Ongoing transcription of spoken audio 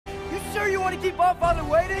want to keep our father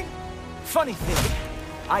waiting? Funny thing,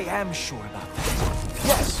 I am sure about that.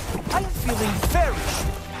 Yes, I'm feeling very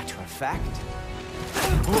sure, matter of fact.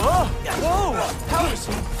 Whoa! Whoa! How is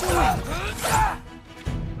he doing?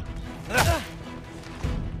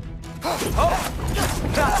 Oh!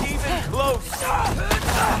 Not even close!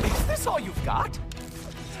 Is this all you've got?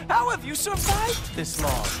 How have you survived this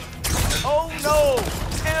long? Oh no!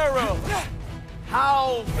 Arrow!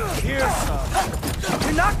 How fearsome!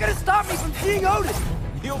 You're not gonna stop me from seeing Odin!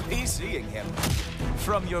 You'll be seeing him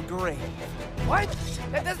from your grave. What?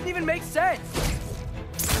 That doesn't even make sense!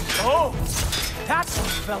 Oh! That one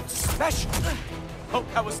felt special!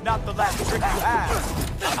 Hope that was not the last trick you had.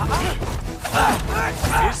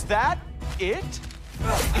 Is that it?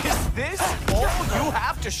 Is this all you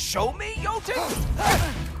have to show me, Jotun?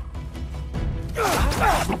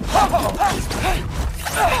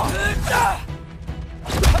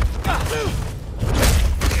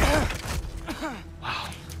 Wow.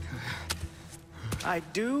 I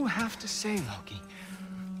do have to say, Loki,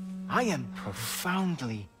 I am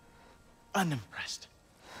profoundly unimpressed.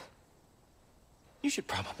 You should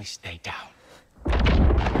probably stay down.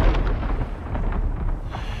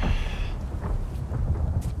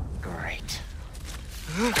 Great.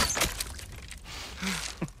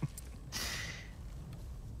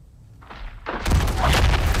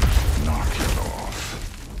 Knock it off.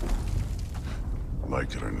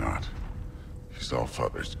 Like it or not, he's all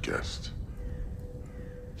father's guest.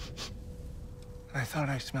 I thought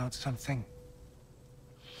I smelled something.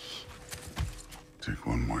 Take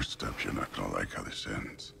one more step, you're not gonna like how this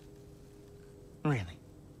ends. Really?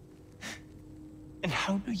 And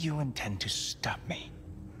how do you intend to stop me?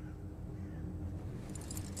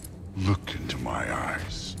 Look into my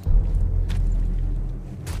eyes.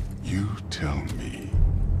 You tell me.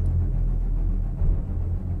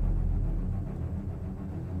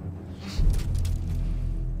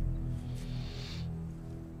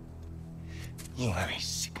 You are a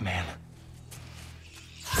sick man.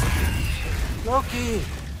 Loki,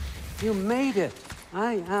 you made it.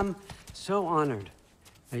 I am so honored.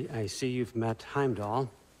 I see you've met Heimdall.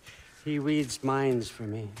 He reads minds for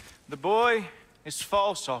me. The boy is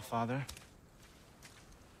false, Allfather.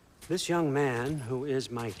 This young man, who is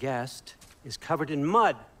my guest, is covered in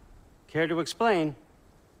mud. Care to explain?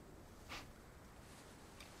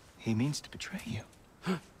 He means to betray you.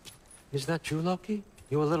 Is that true, Loki?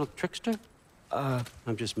 You a little trickster?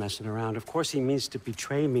 I'm just messing around. Of course he means to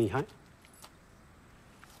betray me, huh?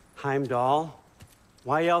 Heimdall,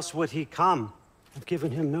 why else would he come? I've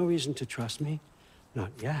given him no reason to trust me.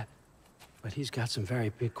 Not yet. But he's got some very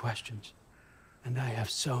big questions. And I have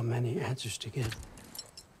so many answers to give.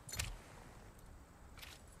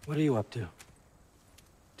 What are you up to?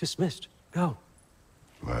 Dismissed. Go.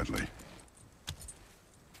 Gladly.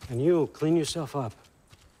 And you, clean yourself up.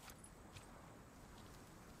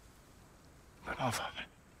 But Allfather.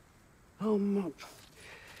 Oh,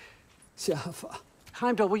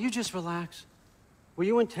 Heimdall, will you just relax? Were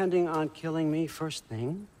you intending on killing me first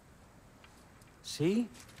thing? See?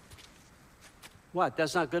 What,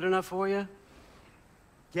 that's not good enough for you?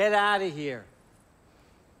 Get out of here.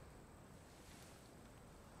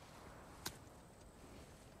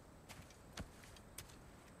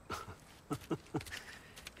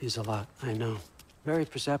 He's a lot, I know. Very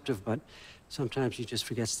perceptive, but sometimes he just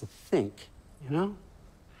forgets to think, you know?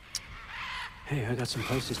 Hey, I got some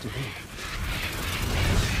places to be.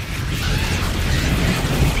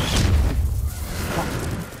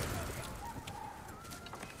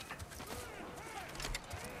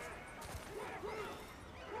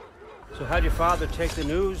 So how'd your father take the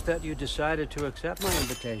news that you decided to accept my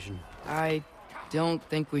invitation? I don't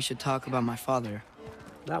think we should talk about my father.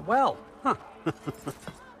 Not well, huh?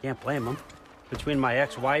 Can't blame him. Between my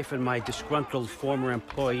ex-wife and my disgruntled former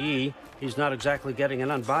employee, he's not exactly getting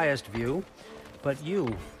an unbiased view. But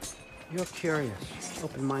you're curious,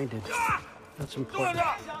 open-minded. That's important.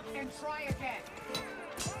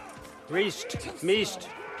 Meest,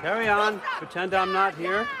 carry on. Pretend I'm not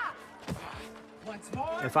here.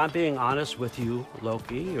 If I'm being honest with you,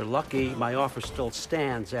 Loki, you're lucky my offer still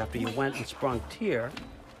stands after you went and sprung Tyr.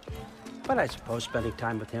 But I suppose spending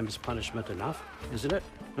time with him is punishment enough, isn't it?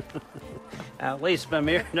 At least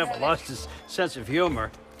Mimir never lost his sense of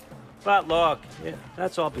humor. But look, yeah,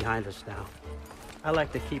 that's all behind us now. I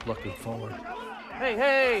like to keep looking forward.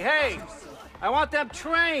 Hey! I want them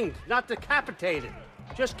trained, not decapitated.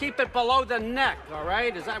 Just keep it below the neck, all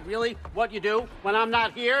right? Is that really what you do when I'm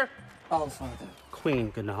not here? Allfather,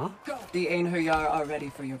 Queen Gná. the Einherjar are ready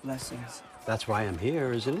for your blessings. That's why I'm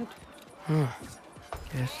here, isn't it?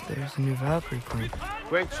 Guess there's a new Valkyrie queen.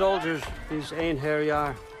 Great soldiers, these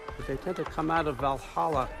Einherjar. but they tend to come out of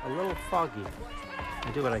Valhalla a little foggy.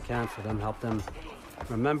 I do what I can for them, help them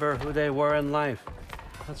remember who they were in life.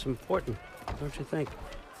 That's important, don't you think?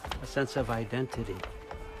 A sense of identity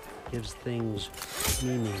gives things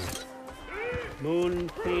meaning. Moon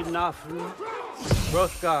Nafen,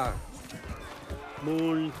 Hrothgar.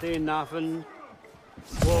 Moon Nafen,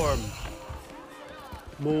 Worm.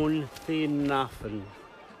 Moon Nafen,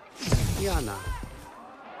 Yana.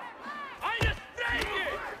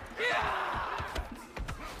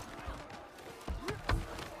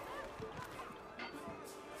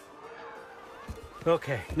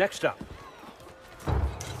 Okay, next up.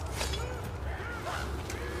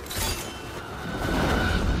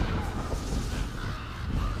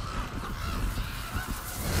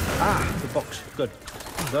 Ah, the books. Good.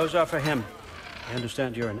 Those are for him. I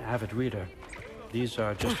understand you're an avid reader. These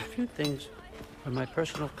are just a few things from my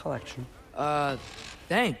personal collection.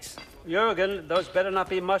 Thanks. Jurgen, those better not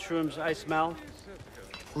be mushrooms I smell.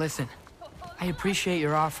 Listen, I appreciate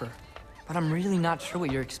your offer, but I'm really not sure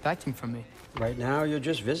what you're expecting from me. Right now, you're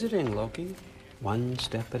just visiting, Loki. One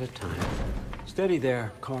step at a time. Steady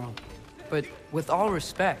there, Carl. But with all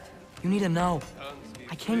respect, you need to know.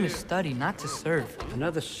 I came to study, not to serve.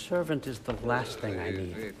 Another servant is the last thing I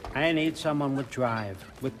need. I need someone with drive,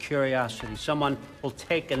 with curiosity, someone who'll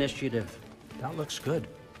take initiative. That looks good.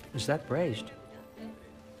 Is that braised?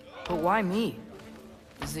 But why me?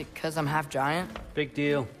 Is it 'cause I'm half giant? Big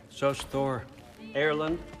deal. So's Thor.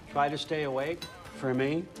 Erlen, try to stay awake. For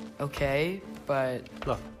me. Okay, but...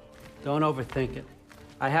 Look, don't overthink it.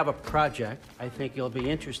 I have a project I think you'll be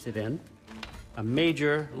interested in. A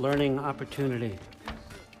major learning opportunity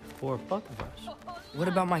for both of us. What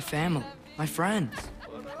about my family? My friends?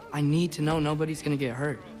 I need to know nobody's gonna get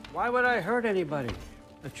hurt. Why would I hurt anybody?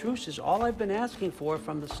 A truce is all I've been asking for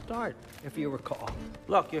from the start, if you recall.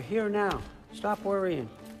 Look, you're here now. Stop worrying.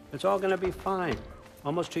 It's all gonna be fine.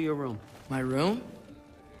 Almost to your room. My room?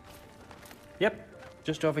 Yep,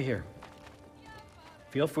 just over here.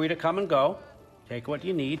 Feel free to come and go. Take what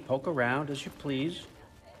you need, poke around as you please.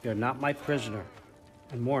 You're not my prisoner.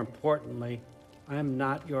 And more importantly, I'm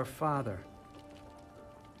not your father.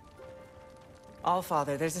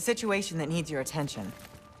 Allfather, there's a situation that needs your attention.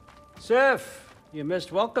 Sif, you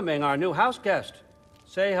missed welcoming our new house guest.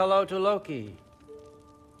 Say hello to Loki.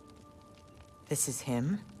 This is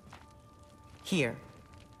him? Here.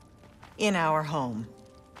 In our home.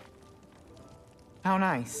 How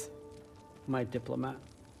nice. My diplomat.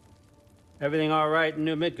 Everything all right in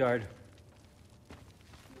New Midgard?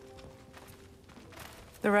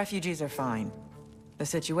 The refugees are fine. The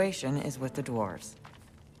situation is with the dwarves.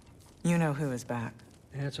 You know who is back.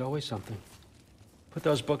 Yeah, it's always something. Put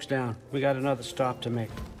those books down. We got another stop to make.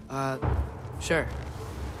 Sure.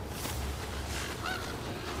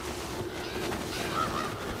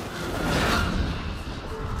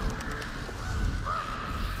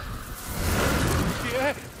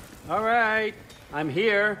 Yeah. All right, I'm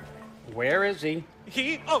here. Where is he?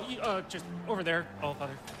 Just over there,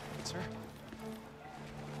 Allfather. Sir.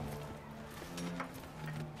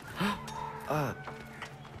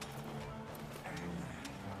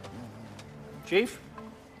 Chief,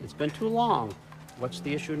 it's been too long. What's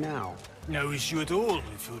the issue now? No issue at all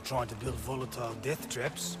if you're trying to build volatile death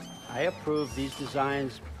traps. I approve these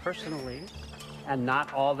designs personally, and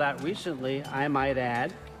not all that recently, I might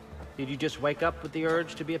add. Did you just wake up with the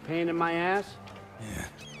urge to be a pain in my ass? Yeah.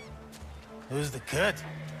 Who's the cut?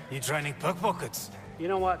 You training pickpockets? You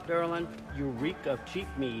know what, Derlin? You reek of cheap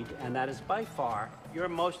mead, and that is by far your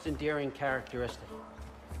most endearing characteristic.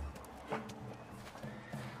 Now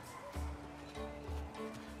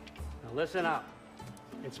listen up.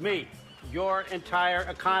 It's me, your entire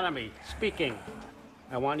economy, speaking.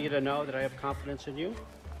 I want you to know that I have confidence in you.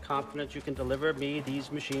 Confidence you can deliver me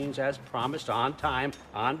these machines as promised, on time,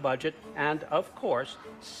 on budget, and of course,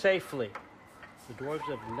 safely. The dwarves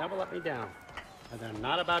have never let me down, and they're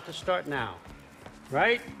not about to start now.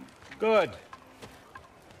 Right? Good.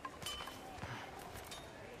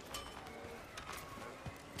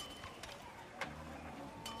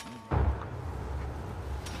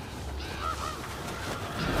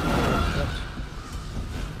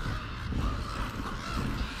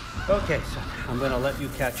 Okay, son, I'm gonna let you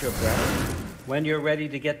catch your breath. When you're ready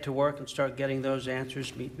to get to work and start getting those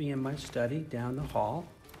answers, meet me in my study down the hall.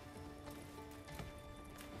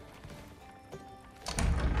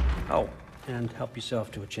 Oh, and help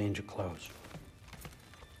yourself to a change of clothes.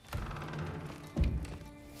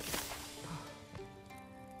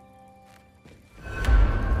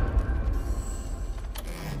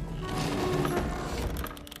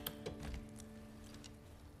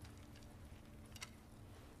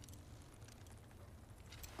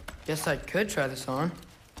 Guess I could try this on.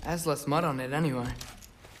 Has less mud on it anyway.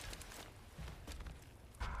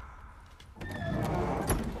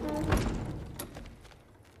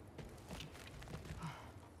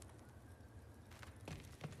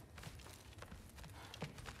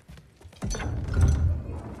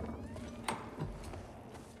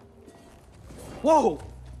 Whoa!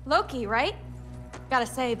 Loki, right? Gotta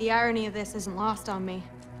say, the irony of this isn't lost on me.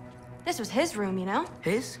 This was his room, you know?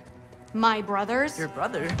 His? My brother's. Your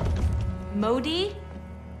brother? Modi?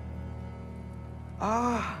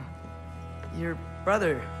 Ah, your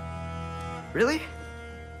brother. Really?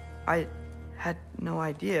 I had no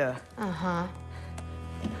idea. Uh-huh.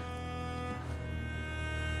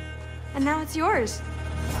 And now it's yours.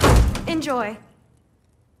 Enjoy.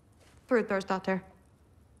 Brudthorstdotter.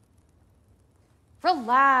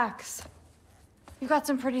 Relax. You've got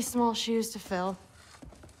some pretty small shoes to fill.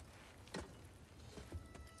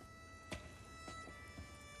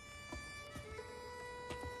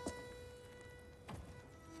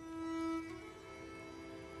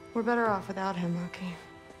 We're better off without him, Loki.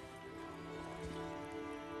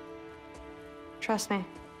 Trust me.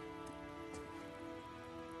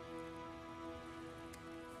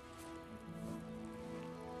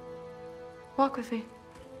 Walk with me.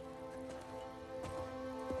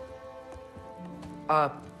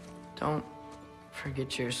 Don't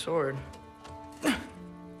forget your sword.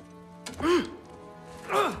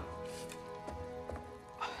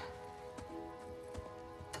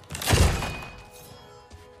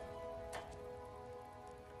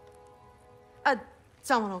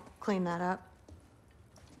 Someone will clean that up.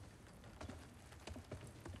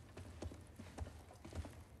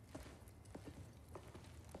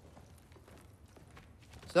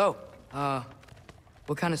 So,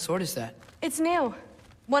 what kind of sword is that? It's new.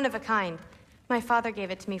 One of a kind. My father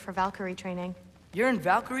gave it to me for Valkyrie training. You're in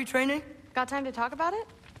Valkyrie training? Got time to talk about it?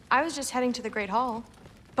 I was just heading to the Great Hall.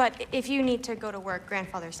 But if you need to go to work,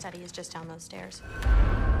 Grandfather's study is just down those stairs.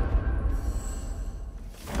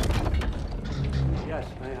 Yes,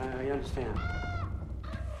 I understand.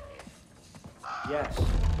 Yes.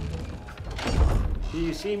 Do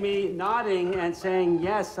you see me nodding and saying,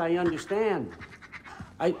 yes, I understand?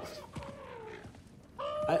 Uh-huh.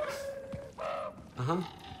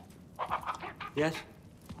 Yes?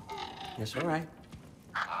 Yes, all right.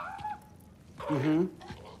 Mm-hmm.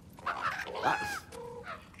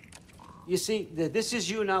 You see, this is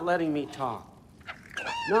you not letting me talk.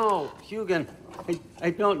 No, Hugin,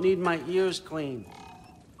 I don't need my ears cleaned.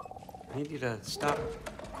 I need you to stop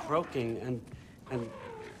croaking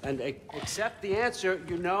and accept the answer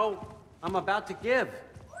you know I'm about to give.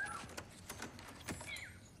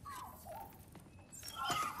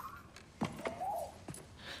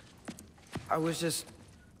 I was just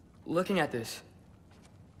looking at this.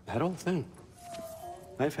 That old thing.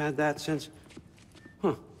 I've had that since...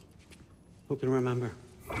 Huh. Who can remember?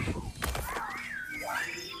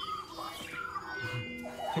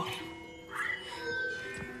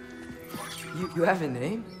 You have a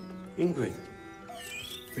name? Ingrid.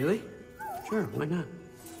 Really? Sure, why not?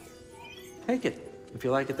 Take it, if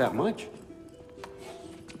you like it that much.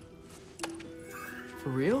 For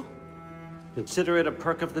real? Consider it a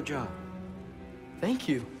perk of the job. Thank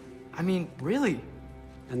you. I mean, really.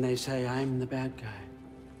 And they say I'm the bad guy.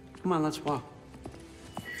 Come on, let's walk.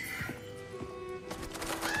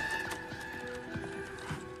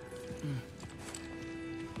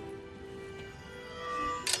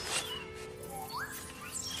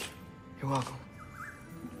 You're welcome.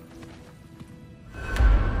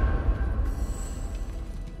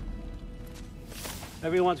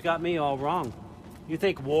 Everyone's got me all wrong. You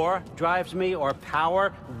think war drives me, or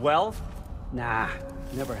power, wealth? Nah,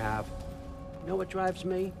 never have. You know what drives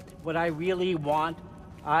me? What I really want?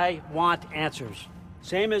 I want answers.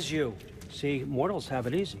 Same as you. See, mortals have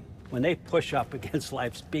it easy. When they push up against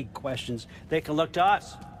life's big questions, they can look to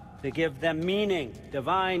us. They give them meaning,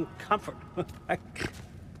 divine comfort.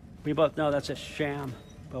 We both know that's a sham.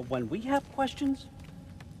 But when we have questions,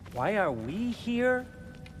 why are we here?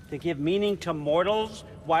 To give meaning to mortals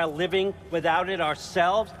while living without it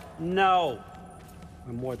ourselves? No.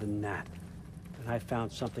 We're more than that. And I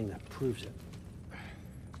found something that proves it.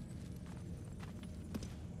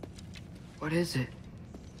 What is it?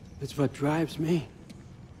 It's what drives me.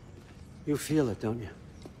 You feel it, don't you?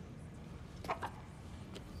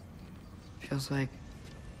 Feels like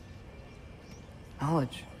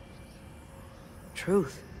knowledge.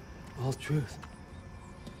 Truth. All truth.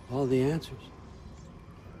 All the answers.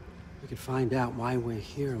 We could find out why we're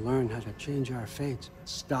here, learn how to change our fates,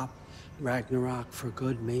 stop Ragnarok for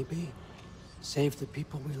good, maybe. Save the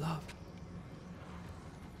people we love.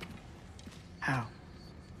 How?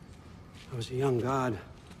 I was a young god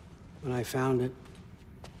when I found it.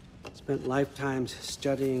 Spent lifetimes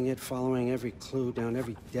studying it, following every clue down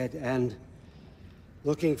every dead end,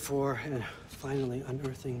 looking for and finally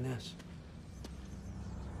unearthing this.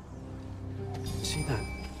 See that?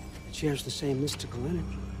 It shares the same mystical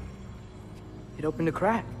energy. It opened a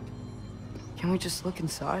crack. Can we just look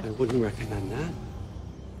inside? I wouldn't recommend that.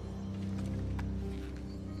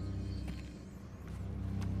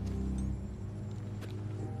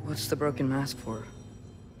 What's the broken mask for?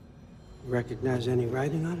 Recognize any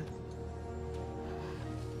writing on it?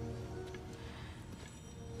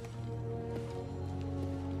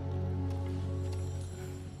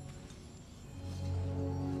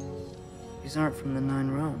 These aren't from the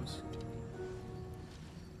 9 realms.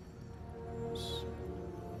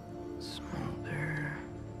 Smolder.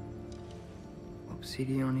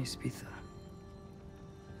 Obsidione Spitha.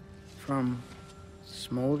 From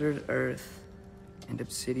smoldered earth and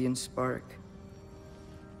obsidian spark.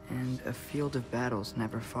 And a field of battles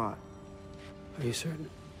never fought. Are you certain?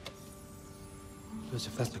 Because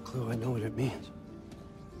if that's a clue, I know what it means.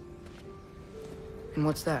 And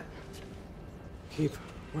what's that? Keep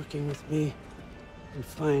working with me and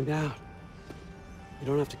find out. You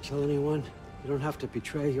don't have to kill anyone. You don't have to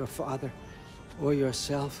betray your father or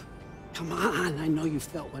yourself. Come on, I know you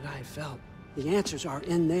felt what I felt. The answers are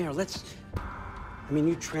in there. I mean,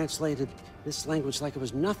 you translated this language like it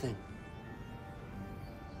was nothing.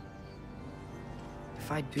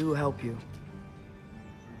 If I do help you,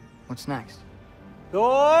 what's next?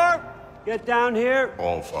 Thor! Get down here!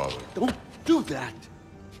 All Father. Don't do that!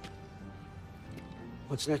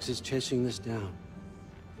 What's next is chasing this down.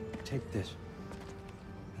 Take this,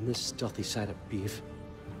 and this stealthy side of beef,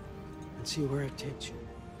 and see where it takes you.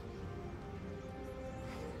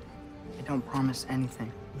 I don't promise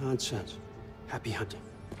anything. Nonsense. Happy hunting.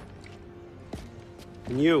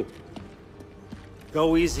 And you,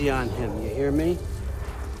 go easy on him, you hear me?